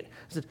this, you can't.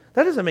 I said,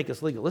 that doesn't make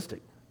us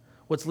legalistic.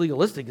 What's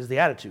legalistic is the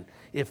attitude.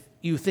 If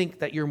you think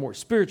that you're more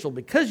spiritual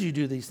because you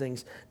do these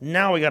things,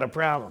 now we got a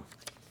problem,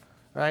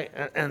 right?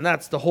 And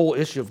that's the whole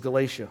issue of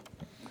Galatia.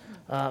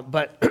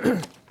 But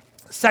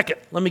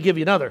second, let me give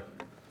you another.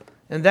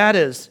 And that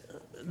is,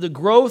 the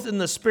growth in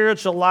the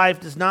spiritual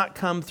life does not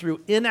come through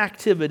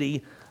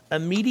inactivity, a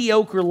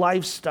mediocre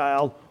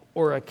lifestyle,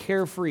 or a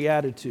carefree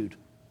attitude.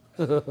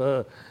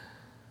 You're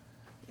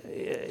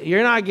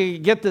not going to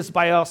get this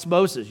by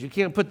osmosis. You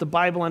can't put the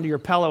Bible under your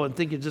pillow and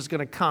think it's just going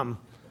to come.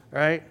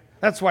 Right?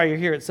 That's why you're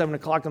here at 7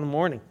 o'clock in the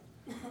morning.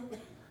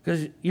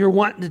 Because you're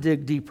wanting to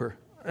dig deeper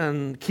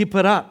and keep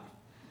it up.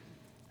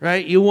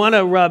 Right? You want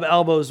to rub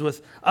elbows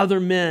with other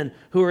men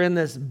who are in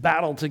this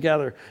battle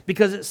together.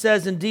 Because it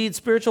says, indeed,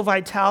 spiritual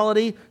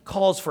vitality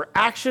calls for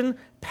action,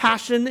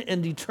 passion,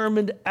 and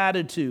determined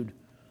attitude.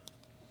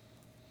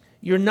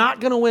 You're not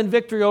going to win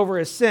victory over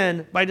a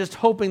sin by just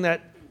hoping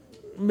that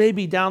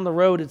maybe down the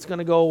road it's going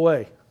to go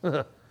away.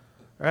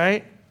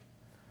 Right?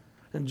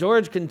 And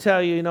George can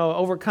tell you,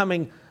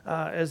 overcoming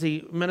as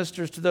he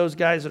ministers to those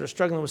guys that are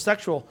struggling with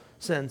sexual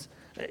sins,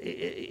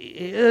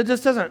 it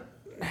just doesn't,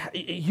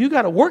 you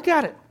got to work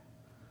at it.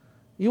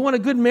 You want a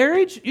good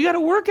marriage? You got to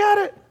work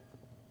at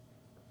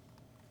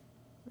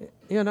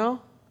it.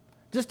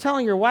 Just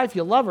telling your wife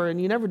you love her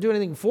and you never do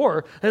anything for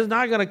her is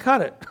not going to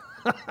cut it.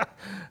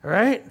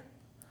 Right?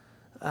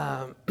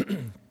 I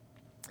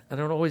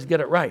don't always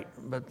get it right,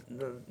 but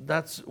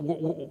that's,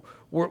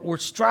 we're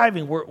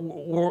striving,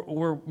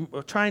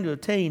 we're trying to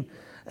attain,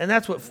 and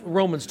that's what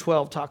Romans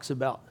 12 talks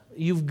about.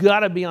 You've got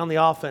to be on the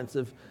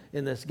offensive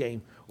in this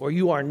game, or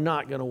you are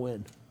not going to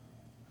win.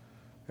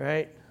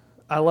 Right?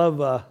 I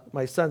love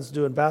my son's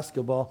doing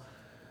basketball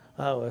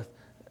with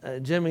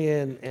Jimmy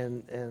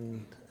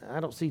and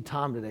I don't see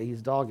Tom today.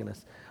 He's dogging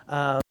us.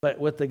 But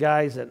with the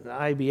guys at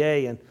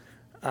IBA,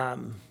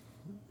 and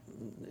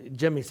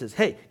Jimmy says,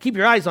 hey, keep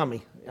your eyes on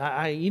me.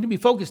 I need to be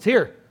focused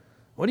here.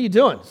 What are you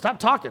doing? Stop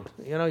talking.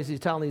 He's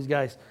telling these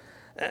guys.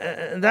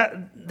 And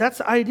that's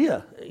the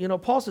idea.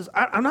 Paul says,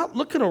 I'm not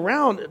looking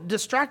around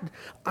distracted.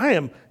 I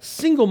am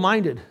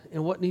single-minded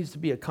in what needs to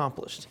be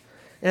accomplished.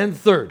 And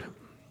third,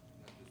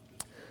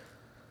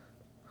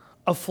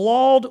 a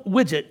flawed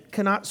widget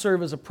cannot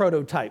serve as a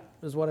prototype,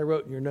 is what I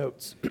wrote in your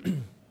notes.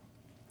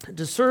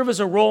 To serve as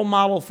a role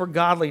model for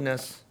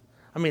godliness.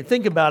 I mean,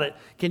 think about it.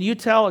 Can you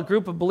tell a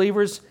group of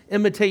believers,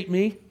 imitate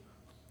me?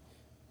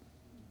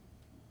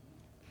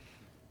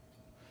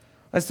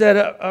 I said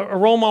a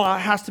role model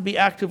has to be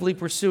actively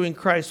pursuing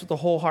Christ with the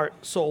whole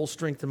heart, soul,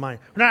 strength, and mind.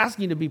 We're not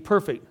asking you to be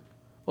perfect.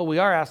 What we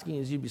are asking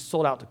is you to be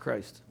sold out to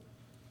Christ.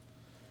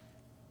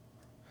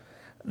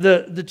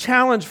 The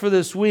challenge for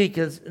this week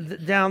is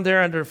down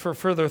there under for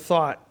further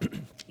thought.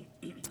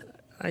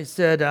 I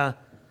said,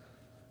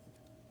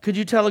 could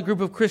you tell a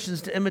group of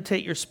Christians to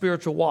imitate your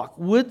spiritual walk?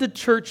 Would the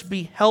church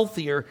be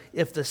healthier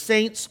if the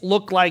saints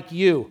look like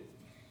you?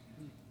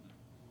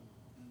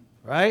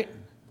 Right?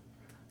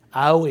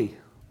 Owie.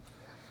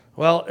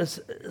 Well, it's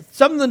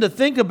something to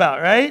think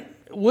about, right?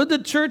 Would the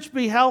church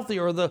be healthy,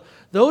 or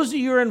those of you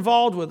you're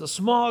involved with, a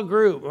small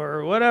group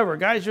or whatever,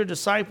 guys you're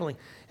discipling,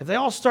 if they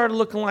all started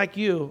looking like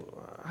you,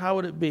 how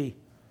would it be?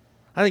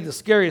 I think the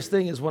scariest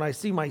thing is when I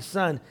see my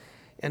son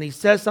and he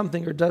says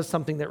something or does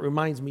something that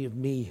reminds me of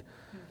me.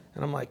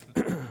 And I'm like,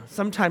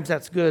 sometimes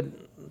that's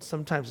good,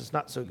 sometimes it's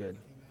not so good.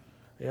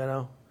 You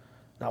know?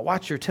 Now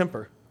watch your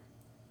temper.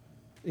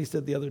 He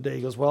said the other day,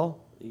 he goes, well,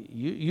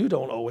 you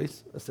don't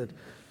always. I said,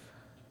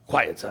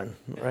 quiet, son,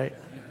 right?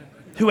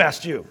 Who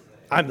asked you?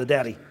 I'm the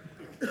daddy,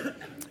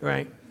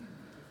 right?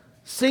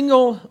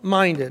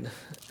 Single-minded.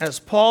 As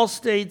Paul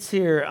states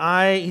here,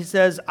 he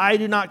says, I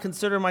do not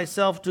consider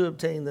myself to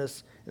obtain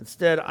this.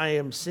 Instead, I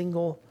am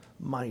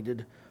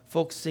single-minded,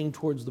 focusing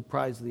towards the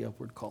prize of the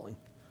upward calling,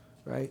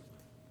 right?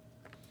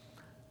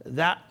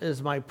 That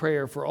is my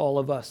prayer for all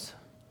of us.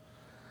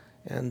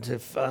 And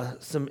if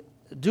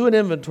do an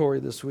inventory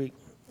this week.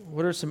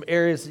 What are some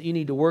areas that you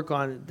need to work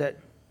on that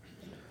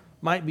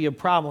might be a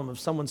problem if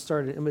someone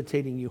started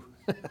imitating you?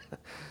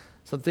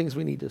 Some things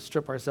we need to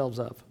strip ourselves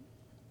of.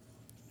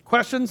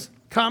 Questions?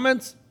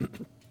 Comments?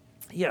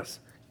 Yes.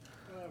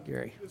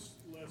 Gary. This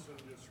lesson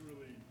just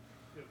really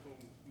hit home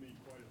me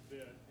quite a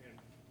bit. And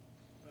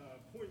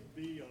point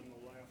B on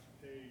the last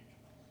page,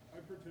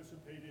 I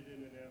participated in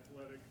an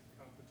athletic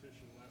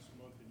competition last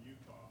month in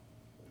Utah.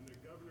 And the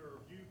governor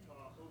of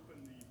Utah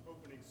opened the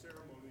opening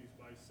ceremonies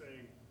by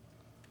saying,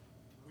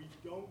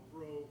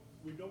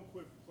 we don't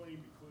quit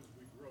playing because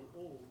we grow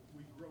old.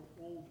 We grow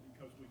old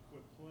because we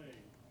quit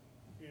playing.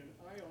 And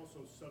I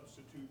also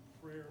substitute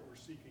prayer or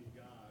seeking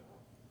God.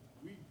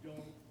 We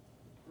don't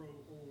grow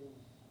old,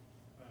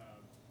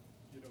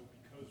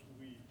 because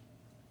we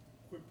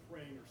quit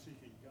praying or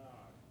seeking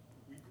God.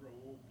 We grow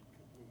old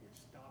when we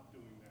stop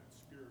doing that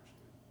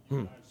spiritually.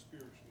 You die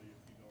spiritually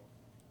if you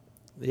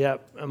don't.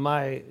 Yep.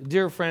 My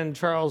dear friend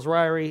Charles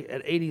Ryrie,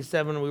 at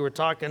 87, we were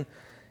talking.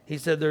 He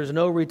said, there's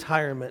no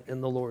retirement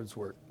in the Lord's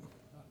work.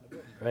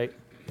 Right?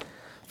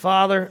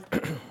 Father,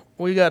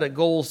 we got a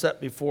goal set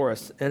before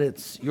us, and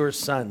it's your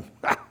son.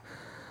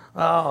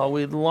 Oh,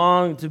 we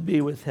long to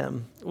be with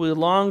him. We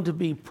long to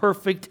be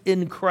perfect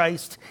in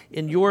Christ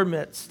in your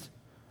midst,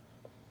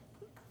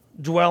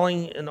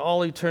 dwelling in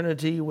all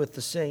eternity with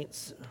the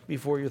saints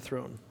before your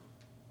throne.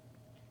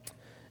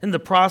 In the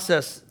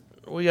process,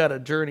 we got a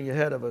journey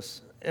ahead of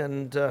us.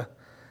 And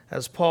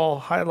as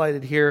Paul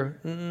highlighted here,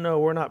 no,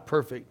 we're not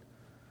perfect.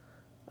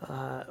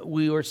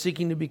 We are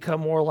seeking to become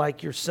more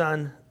like your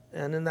son.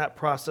 And in that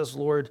process,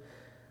 Lord,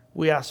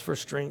 we ask for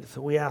strength.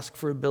 We ask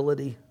for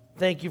ability.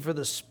 Thank you for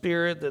the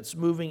Spirit that's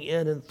moving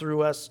in and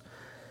through us.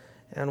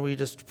 And we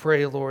just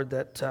pray, Lord,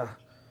 that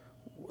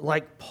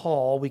like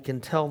Paul, we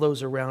can tell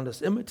those around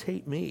us,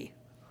 imitate me.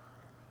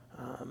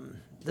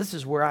 This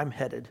is where I'm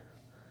headed.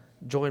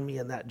 Join me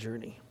in that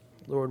journey.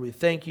 Lord, we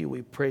thank you.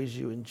 We praise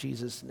you in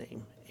Jesus'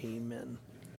 name. Amen.